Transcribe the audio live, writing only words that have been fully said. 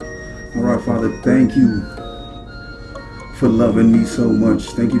All right, Father, thank you for loving me so much.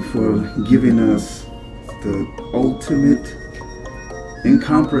 Thank you for giving us the ultimate,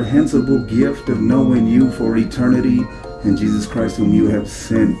 incomprehensible gift of knowing you for eternity and Jesus Christ whom you have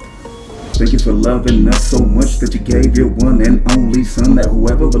sent. Thank you for loving us so much that you gave your one and only Son, that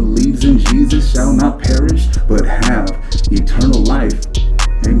whoever believes in Jesus shall not perish but have eternal life.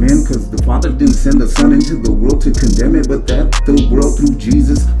 Amen. Because the Father didn't send the Son into the world to condemn it, but that the world through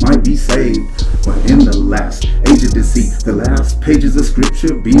Jesus might be saved. But in the last age of deceit, the last pages of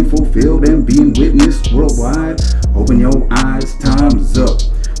Scripture being fulfilled and being witnessed worldwide, open your eyes, time's up.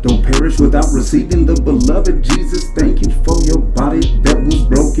 Don't perish without receiving the beloved Jesus. Thank you for your body that was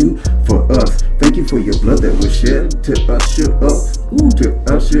broken for us. Thank you for your blood that was shed to usher us, to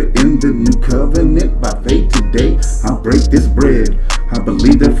usher in the new covenant. By faith today, I break this bread. I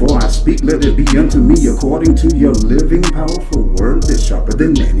believe, therefore I speak, let it be unto me according to your living, powerful word that's sharper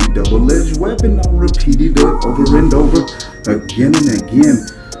than any double-edged weapon. I'll repeat it over and over, again and again.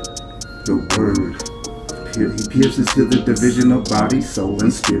 The word. He pierces to the division of body, soul,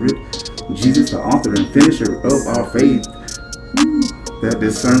 and spirit. Jesus, the author and finisher of our faith, that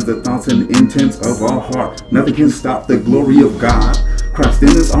discerns the thoughts and intents of our heart. Nothing can stop the glory of God. Christ in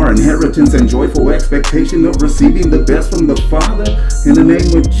us, our inheritance and joyful expectation of receiving the best from the Father. In the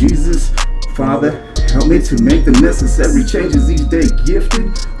name of Jesus, Father, help me to make the necessary changes each day.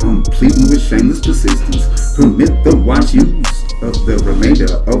 Gifted, completing with shameless persistence. Permit the wise use of the remainder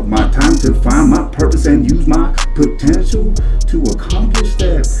of my time to find my purpose and use my potential to accomplish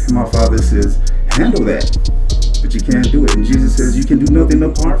that. And my Father says, handle that, but you can't do it. And Jesus says, you can do nothing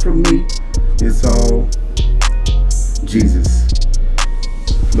apart from me. It's all Jesus.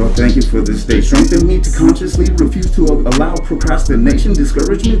 Lord, thank you for this day. Strengthen me to consciously refuse to allow procrastination,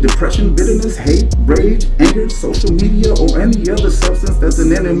 discouragement, depression, bitterness, hate, rage, anger, social media, or any other substance that's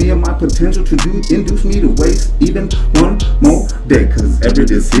an enemy of my potential to induce me to waste even one more day. Because every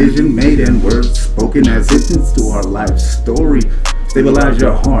decision made and word spoken as it is to our life story. Stabilize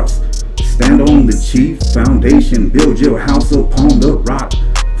your hearts. Stand on the chief foundation. Build your house upon the rock.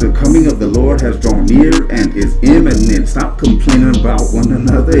 The coming of the Lord has drawn near and is imminent. Stop complaining about one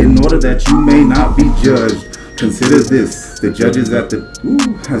another in order that you may not be judged. Consider this, the judges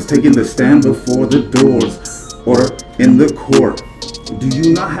has taken the stand before the doors or in the court. Do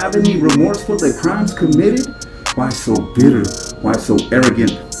you not have any remorse for the crimes committed? Why so bitter? Why so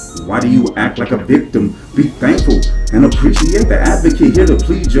arrogant? Why do you act like a victim? Be thankful and appreciate the advocate here to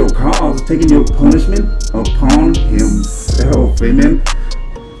plead your cause, taking your punishment upon himself. Amen.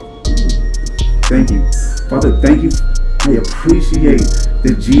 Thank you. Father, thank you. I appreciate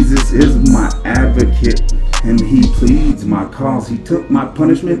that Jesus is my advocate and he pleads my cause. He took my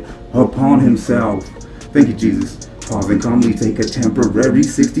punishment upon himself. Thank you, Jesus. Pause and calmly take a temporary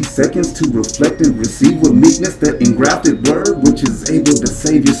 60 seconds to reflect and receive with meekness the engrafted word which is able to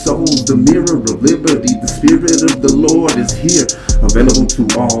save your souls. The mirror of liberty, the Spirit of the Lord is here, available to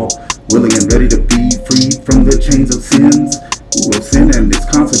all, willing and ready to be freed from the chains of sins, of sin and its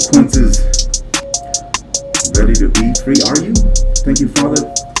consequences. Ready to be free, are you? Thank you, Father,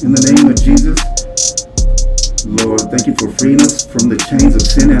 in the name of Jesus. Lord, thank you for freeing us from the chains of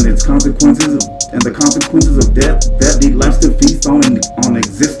sin and its consequences and the consequences of death that need life to feast on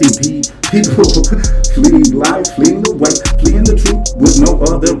existing people. Fleeing life, fleeing the way, fleeing the truth with no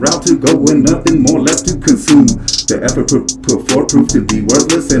other route to go and nothing more left to consume. The effort put forth proved to be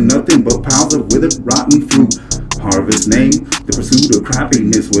worthless and nothing but piles of withered, rotten fruit. Harvest name, the pursuit of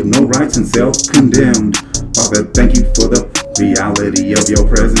crappiness with no rights and self-condemned. Father, thank you for the reality of your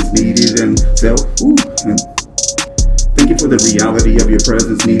presence needed and thank you for the reality of your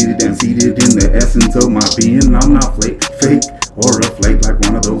presence needed and seated in the essence of my being. I'm not fake or a flake like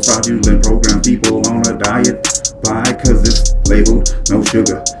one of those fraudulent program people on a diet. Why? Cause it's labeled no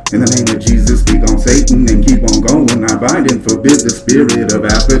sugar. In the name of Jesus, speak on Satan and keep on going. I bind and forbid the spirit of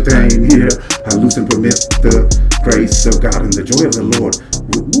aspartame here. I loose and permit the grace of God and the joy of the Lord.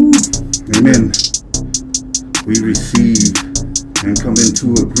 Amen. We receive and come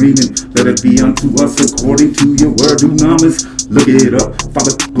into agreement. Let it be unto us according to your word. Dunamis, look it up.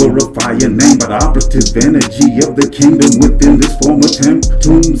 Father, glorify your name by the operative energy of the kingdom within this form of tomb.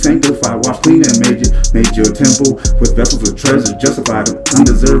 Sanctify, wash clean, and made your temple with vessels of treasure, justified of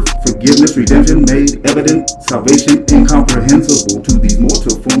undeserved forgiveness, redemption made evident, salvation incomprehensible to these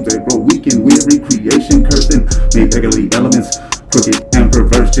mortal forms that grow weak and weary, creation cursed and made beggarly elements, crooked and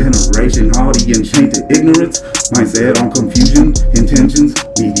perverse generation, haughty and chained to ignorance, mindset on confusion, intentions,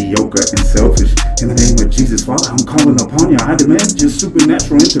 mediocre and selfish. In the name of Jesus, Father, I'm calling upon you. I demand your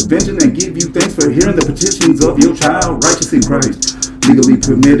supernatural intervention and give you thanks for hearing the petitions of your child, righteous in Christ. legally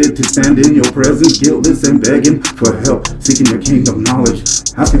permitted to stand in your presence, guiltless and begging for help, seeking your kingdom knowledge,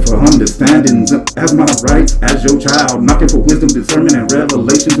 asking for understanding as my rights as your child, knocking for wisdom, discernment, and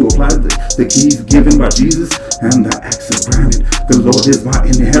revelation to apply the keys given by Jesus and the access granted. The Lord is my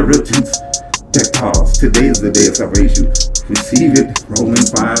inheritance. That pause. Today is the day of salvation. Receive it.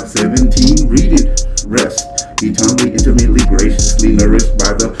 Romans 5:17. Read it. Rest. Eternally, intimately, graciously nourished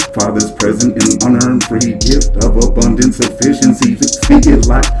by the Father's present and unearned free gift of abundant sufficiency. Speak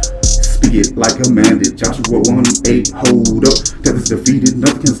it like commanded. Joshua 1:8. Hold up. Death is defeated.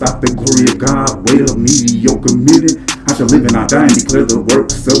 Nothing can stop the glory of God. Weight of mediocre minute. I shall live and not die and declare the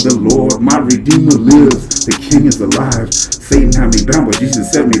works of the Lord. My Redeemer lives. The King is alive. Satan had me bound, but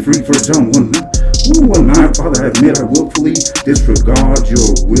Jesus set me free. For John 1:9. Father, I admit I willfully disregard your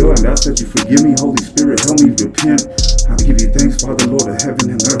will, and ask that you forgive me. Holy Spirit, help me repent. I give you thanks, Father, Lord of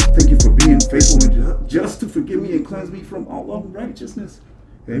heaven and earth. Thank you for being faithful and just to forgive me and cleanse me from all unrighteousness.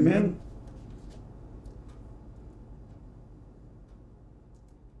 Amen.